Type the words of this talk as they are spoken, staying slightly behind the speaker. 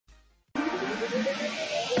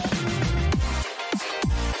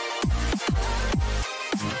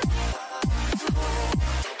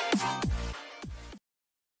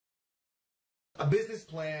business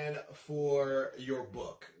plan for your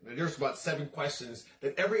book. Now, there's about 7 questions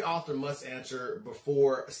that every author must answer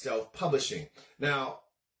before self-publishing. Now,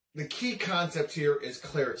 the key concept here is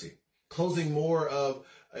clarity. Closing more of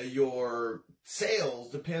your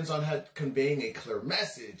sales depends on how conveying a clear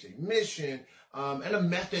message, a mission, and a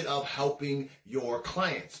method of helping your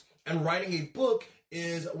clients. And writing a book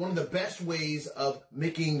is one of the best ways of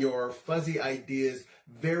making your fuzzy ideas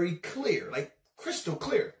very clear, like crystal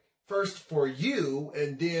clear. First for you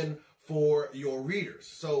and then for your readers.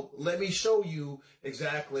 So let me show you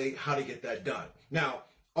exactly how to get that done. Now,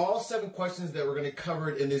 all 7 questions that we're going to cover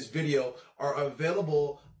in this video are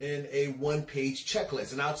available in a 1-page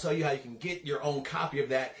checklist. And I'll tell you how you can get your own copy of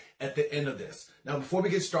that at the end of this. Now, before we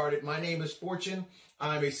get started, my name is Fortune.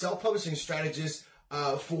 I'm a self-publishing strategist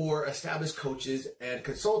for established coaches and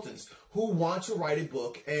consultants who want to write a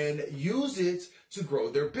book and use it to grow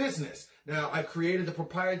their business. Now, I created the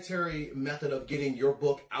proprietary method of getting your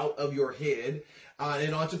book out of your head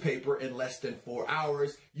and onto paper in less than 4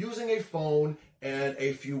 hours using a phone and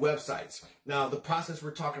a few websites. Now, the process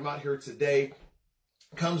we're talking about here today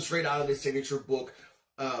comes straight out of the signature book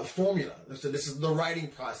formula. So this is the writing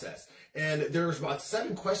process. And there's about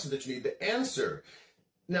 7 questions that you need to answer.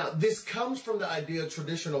 Now, this comes from the idea of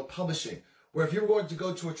traditional publishing, where if you were going to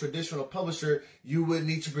go to a traditional publisher, you would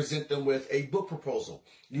need to present them with a book proposal,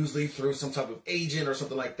 usually through some type of agent or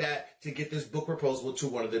something like that, to get this book proposal to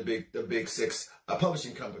one of the big 6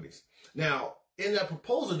 publishing companies. Now, in that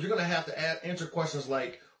proposal, you're going to have to answer questions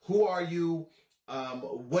like, who are you?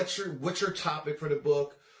 What's your topic for the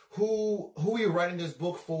book? Who are you writing this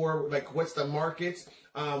book for? Like, what's the market?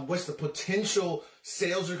 What's the potential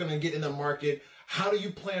sales you're going to get in the market? How do you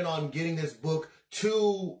plan on getting this book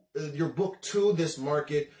to this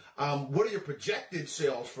market? What are your projected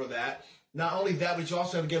sales for that? Not only that, but you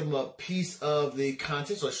also have to give them a piece of the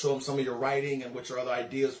content, so show them some of your writing and what your other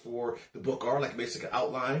ideas for the book are, like a basic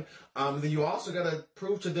outline. Then you also got to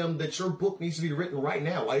prove to them that your book needs to be written right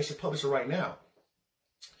now, why you should publish it right now.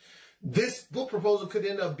 This book proposal could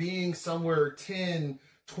end up being somewhere 10,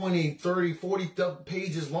 20, 30, 40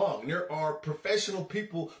 pages long. And there are professional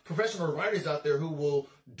writers out there who will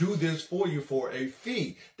do this for you for a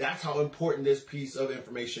fee. That's how important this piece of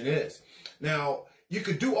information is. Now, you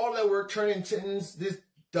could do all that work, turn in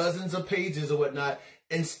dozens of pages or whatnot,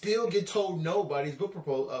 and still get told no by these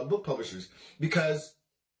book publishers because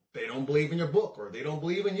they don't believe in your book, or they don't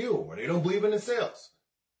believe in you, or they don't believe in the sales.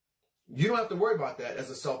 You don't have to worry about that as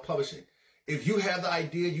a self-publishing. If you have the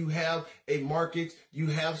idea, you have a market, you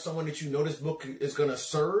have someone that you know this book is going to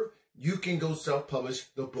serve, you can go self-publish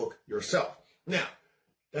the book yourself. Now,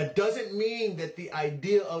 that doesn't mean that the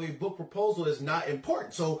idea of a book proposal is not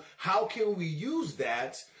important. So how can we use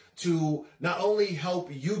that to not only help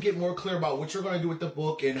you get more clear about what you're going to do with the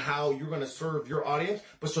book and how you're going to serve your audience,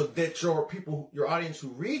 but so that your audience who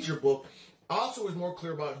reads your book also is more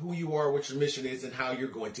clear about who you are, what your mission is, and how you're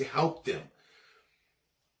going to help them.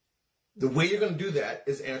 The way you're going to do that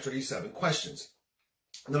is answer these 7 questions.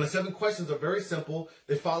 Now, the 7 questions are very simple.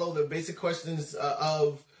 They follow the basic questions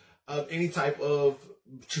of any type of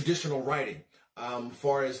traditional writing,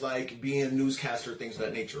 far as like being a newscaster, things of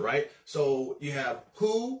that nature, right? So you have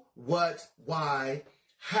who, what, why,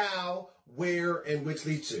 how, where, and which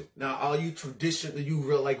lead to. Now, all you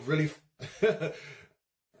really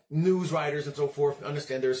news writers and so forth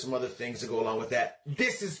understand there's some other things that go along with that.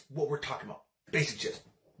 This is what we're talking about. Basic gist.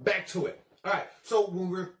 Back to it. All right. So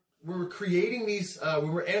when we're creating these,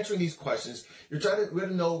 when we're answering these questions, you're trying to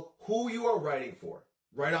really know who you are writing for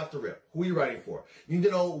right off the rip. Who are you writing for? You need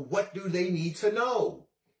to know, what do they need to know?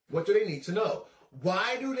 What do they need to know?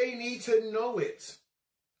 Why do they need to know it?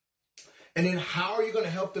 And then how are you going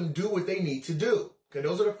to help them do what they need to do? Okay.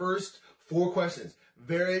 Those are the first 4 questions.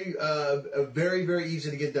 Very, very easy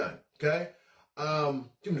to get done. Okay.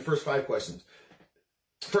 Give me the first 5 questions.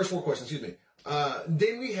 First 4 questions, excuse me.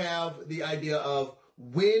 Then we have the idea of,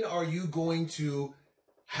 when are you going to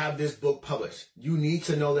have this book published? You need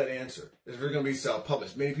to know that answer. It's going to be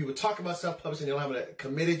self-published. Many people talk about self-publishing. They don't have it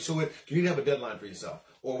committed to it. You need to have a deadline for yourself,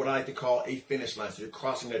 or what I like to call a finish line. So you're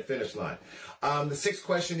crossing that finish line. The 6th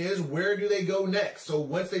question is, where do they go next? So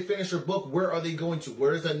once they finish your book, where are they going to?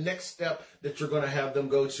 Where is the next step that you're going to have them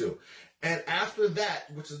go to? And after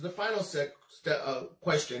that, which is the final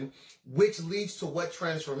question, which leads to what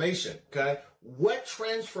transformation? Okay. What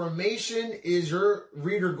transformation is your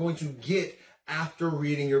reader going to get after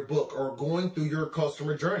reading your book or going through your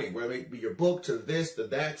customer journey, whether it be your book to this, to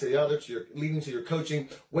that, to the other, to your leading to your coaching?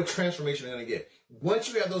 What transformation are you going to get?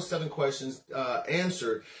 Once you have those 7 questions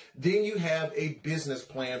answered, then you have a business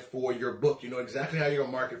plan for your book. You know exactly how you're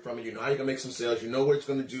going to market from it. You know how you're going to make some sales. You know what it's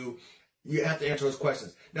going to do. You have to answer those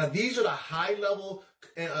questions. Now, these are the high-level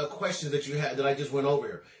questions that you had that I just went over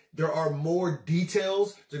here. There are more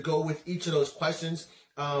details to go with each of those questions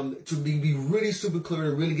to be really super clear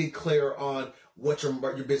and really get clear on what your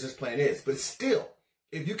business plan is. But still,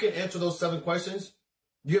 if you can answer those 7 questions,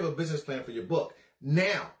 you have a business plan for your book.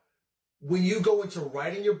 Now, when you go into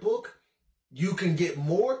writing your book, you can get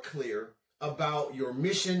more clear about your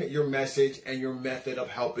mission, your message, and your method of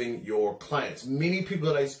helping your clients. Many people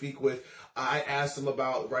that I speak with, I ask them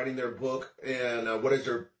about writing their book and what is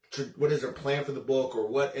their plan for the book, or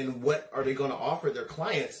what are they going to offer their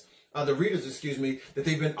clients, the readers, that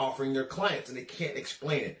they've been offering their clients, and they can't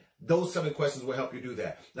explain it. Those 7 questions will help you do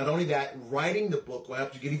that. Not only that, writing the book will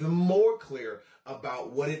help you get even more clear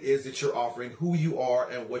about what it is that you're offering, who you are,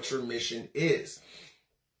 and what your mission is.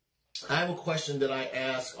 I have a question that I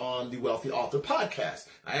ask on the Wealthy Author podcast.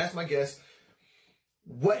 I ask my guests,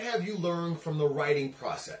 what have you learned from the writing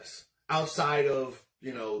process outside of,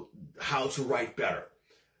 how to write better?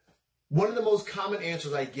 One of the most common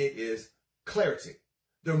answers I get is clarity.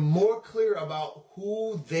 They're more clear about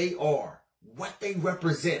who they are, what they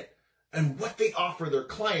represent, and what they offer their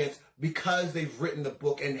clients because they've written the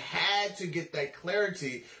book and had to get that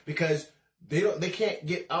clarity because they can't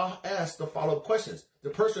get asked the follow-up questions. The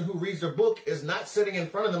person who reads their book is not sitting in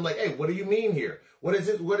front of them like, hey, what do you mean here? What is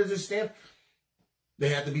it? What does it stand for? They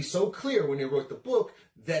had to be so clear when they wrote the book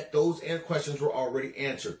that those questions were already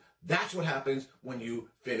answered. That's what happens when you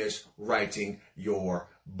finish writing your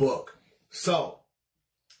book. So,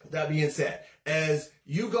 that being said, as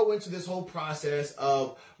you go into this whole process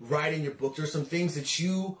of writing your book, there's some things that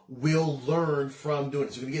you will learn from doing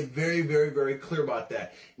it. So you're going to get very, very, very clear about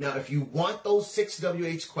that. Now, if you want those 6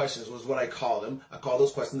 WH questions, was what I call them. I call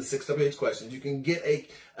those questions the 6 WH questions. You can get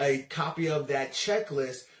a copy of that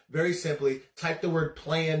checklist. Very simply, type the word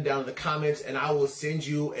plan down in the comments, and I will send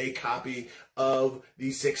you a copy of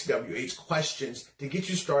these 6 WH questions to get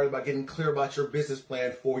you started by getting clear about your business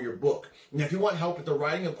plan for your book. Now, if you want help with the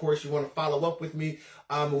writing, of course, you want to follow up with me.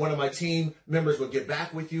 One of my team members will get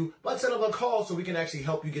back with you, but set up a call so we can actually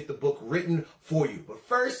help you get the book written for you. But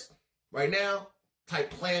first, right now, type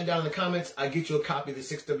plan down in the comments. I get you a copy of the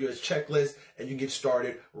 6 WH checklist, and you can get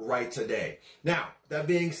started right today. Now, that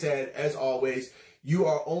being said, as always, you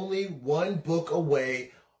are only one book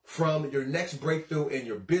away from your next breakthrough in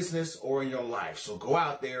your business or in your life. So go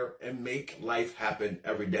out there and make life happen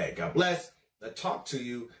every day. God bless. I'll talk to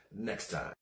you next time.